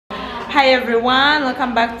Hi everyone,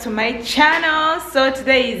 welcome back to my channel. So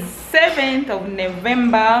today is 7th of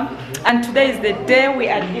November and today is the day we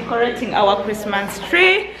are decorating our Christmas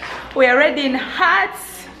tree. We are ready in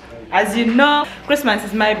hearts. As you know, Christmas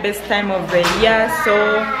is my best time of the year, so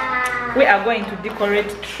we are going to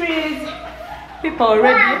decorate trees. People are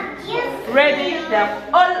ready. They're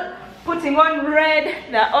all putting on red.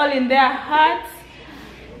 They're all in their hats.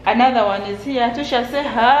 Another one is here. Tusha, say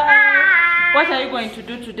hi. What are you going to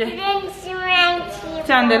do today?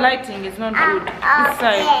 Turn, the lighting is not good. This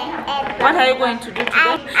side. What are you going to do today?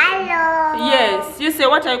 Hello. Yes, you say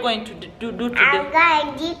what are you going to do today? I'm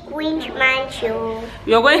going to decorate my tree.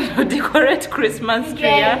 You're going to decorate Christmas tree,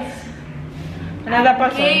 yeah? Another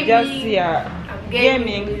person just here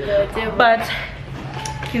gaming. But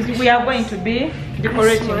we are going to be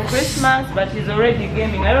decorating Christmas, but he's already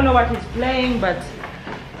gaming. I don't know what he's playing, but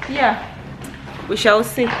yeah, we shall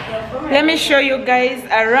see. Let me show you guys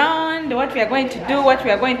around what we are going to do, what we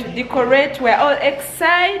are going to decorate. We're all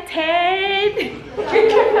excited.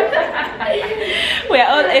 We're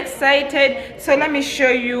all excited. So let me show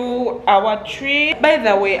you our tree. By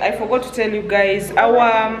the way, I forgot to tell you guys,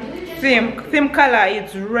 our theme color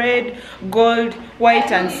is red, gold,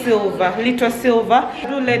 white and silver, little silver.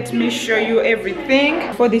 Do let me show you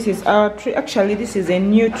everything. For this is our tree. Actually, this is a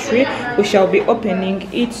new tree. We shall be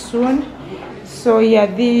opening it soon. So yeah,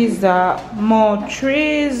 these are more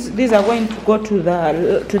trees. These are going to go to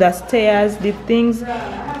the stairs. The things,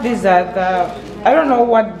 these are the, I don't know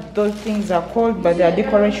what those things are called, but they are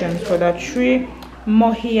decorations for the tree.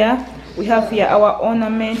 More here. We have here our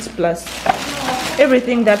ornaments plus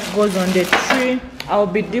everything that goes on the tree. I'll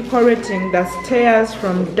be decorating the stairs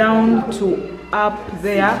from down to up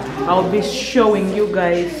there. I'll be showing you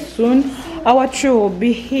guys soon. Our tree will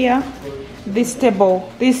be here. This table,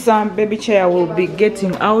 this baby chair will be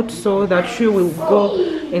getting out, so the tree will go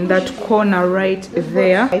in that corner right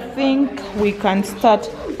there. I think we can start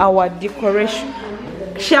our decoration.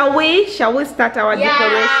 Shall we start our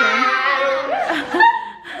decoration?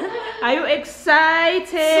 Are you excited?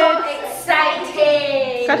 So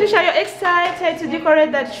excited. Katisha, are you excited to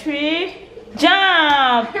decorate the tree?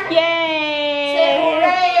 Jump! Yay! Say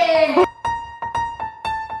hooray!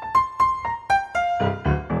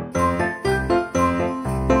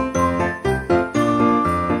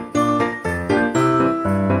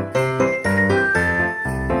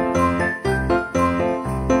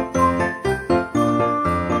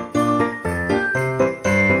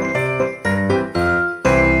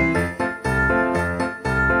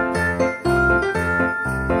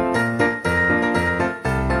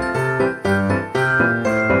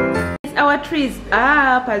 Our tree is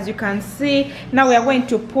up, as you can see. Now we are going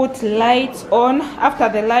to put lights on. After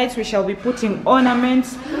the lights, we shall be putting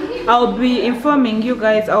ornaments. I'll be informing you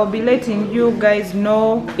guys, I'll be letting you guys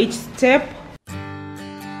know each step.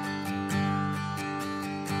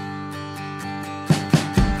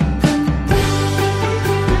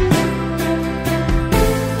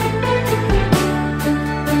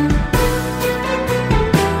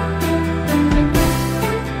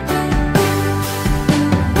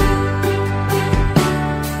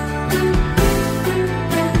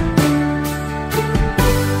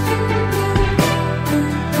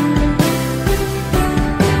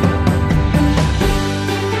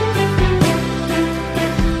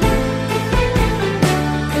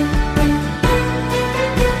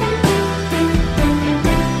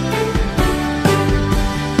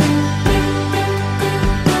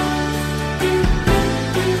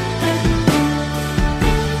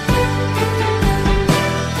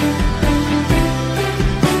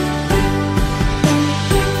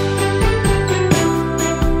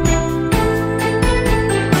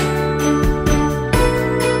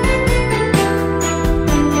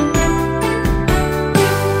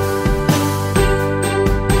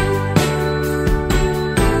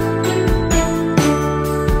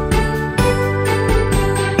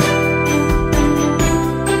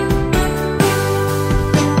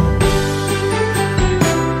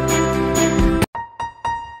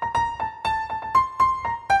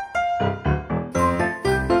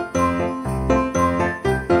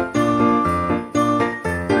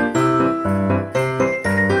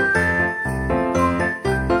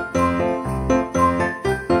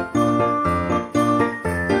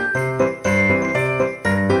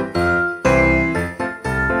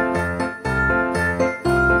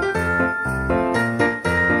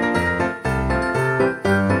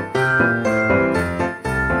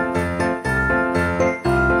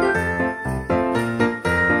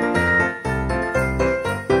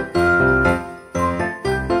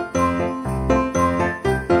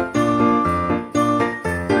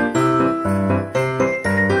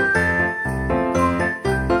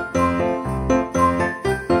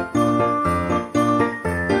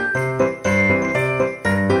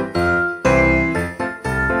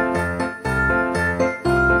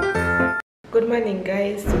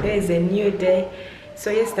 is a new day.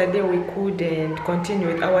 So yesterday we couldn't continue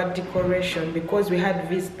with our decoration because we had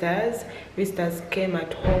visitors. Visitors came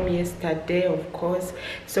at home yesterday, of course,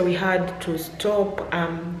 so we had to stop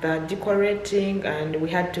the decorating and we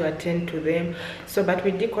had to attend to them. So but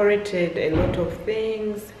we decorated a lot of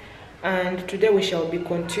things, and today we shall be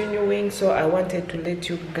continuing. So I wanted to let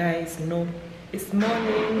you guys know it's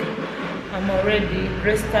morning. I'm already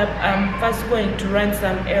dressed up. I'm first going to run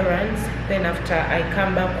some errands, then after I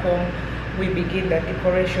come back home we begin the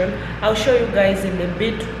decoration. I'll show you guys in a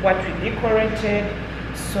bit what we decorated.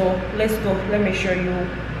 So let's go, let me show you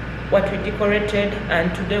what we decorated,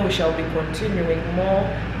 and today we shall be continuing more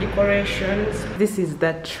decorations. This is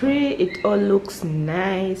the tree. It all looks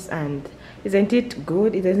nice, and isn't it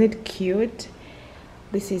good? Isn't it cute?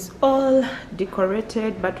 This is all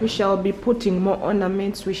decorated, but we shall be putting more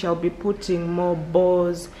ornaments. We shall be putting more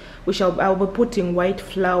bows. I'll be putting white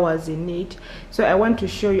flowers in it. So I want to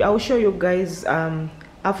show you, I'll show you guys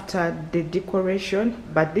after the decoration,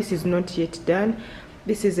 but this is not yet done.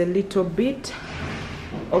 This is a little bit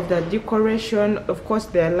of the decoration. Of course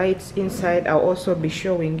there are lights inside. I'll also be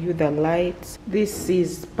showing you the lights. This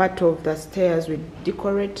is part of the stairs we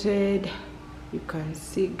decorated. You can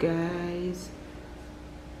see, guys.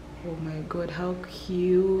 Oh my god, how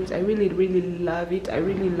cute. I really love it. I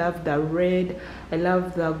really love the red, I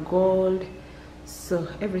love the gold, so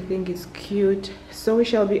everything is cute. So we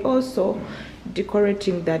shall be also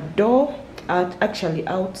decorating the door actually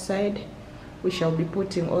outside. We shall be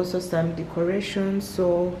putting also some decorations.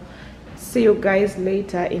 So see you guys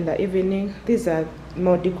later in the evening. These are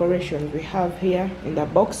more decorations we have here in the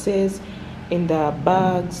boxes, in the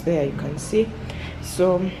bags there, you can see.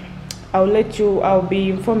 So I'll be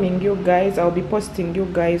informing you guys, I'll be posting you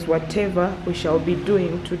guys whatever we shall be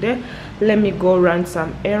doing today. Let me go run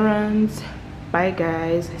some errands. Bye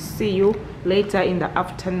guys, see you later in the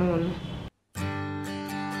afternoon.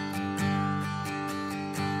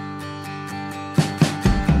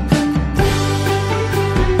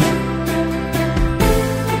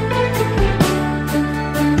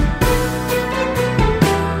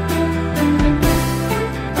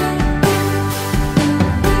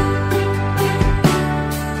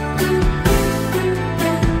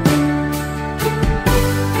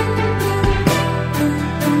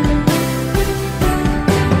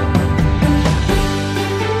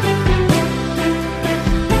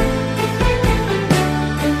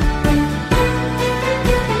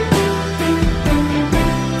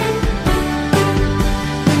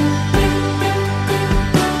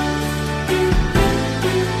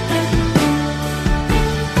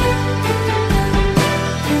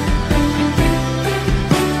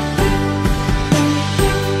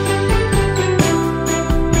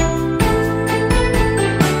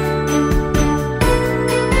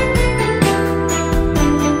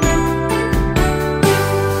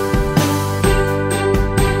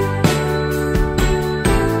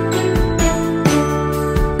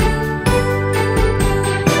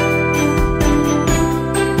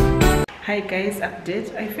 Hi guys,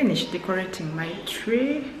 update. I finished decorating my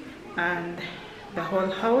tree and the whole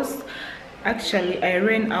house. Actually I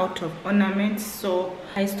ran out of ornaments, so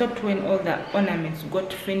I stopped when all the ornaments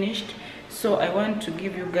got finished. So I want to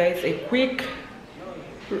give you guys a quick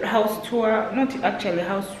house tour, not actually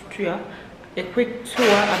house tour, a quick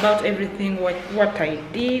tour about everything what I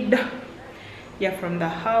did. Yeah, from the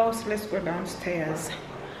house. Let's go downstairs.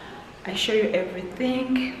 I show you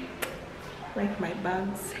everything, like my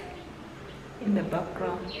bags in the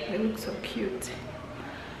background. They look so cute.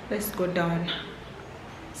 Let's go downstairs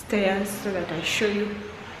so that I show you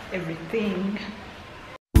everything.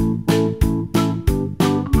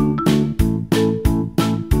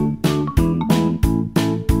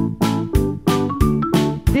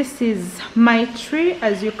 This is my tree.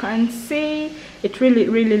 As you can see, it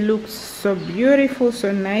really looks so beautiful,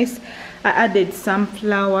 so nice. I added some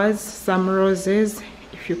flowers, some roses,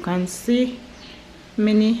 if you can see.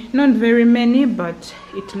 Many, not very many, but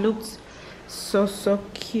it looks so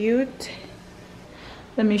cute.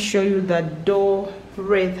 Let me show you the door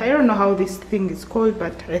wreath. I don't know how this thing is called,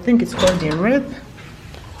 but I think it's called a wreath.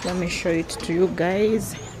 Let me show it to you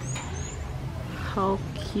guys. How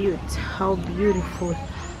cute, how beautiful.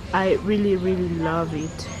 I really love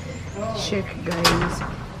it. Check guys,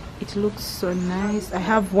 it looks so nice. I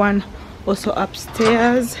have one also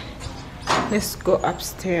upstairs. Let's go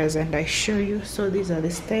upstairs and I show you. So these are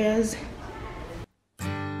the stairs.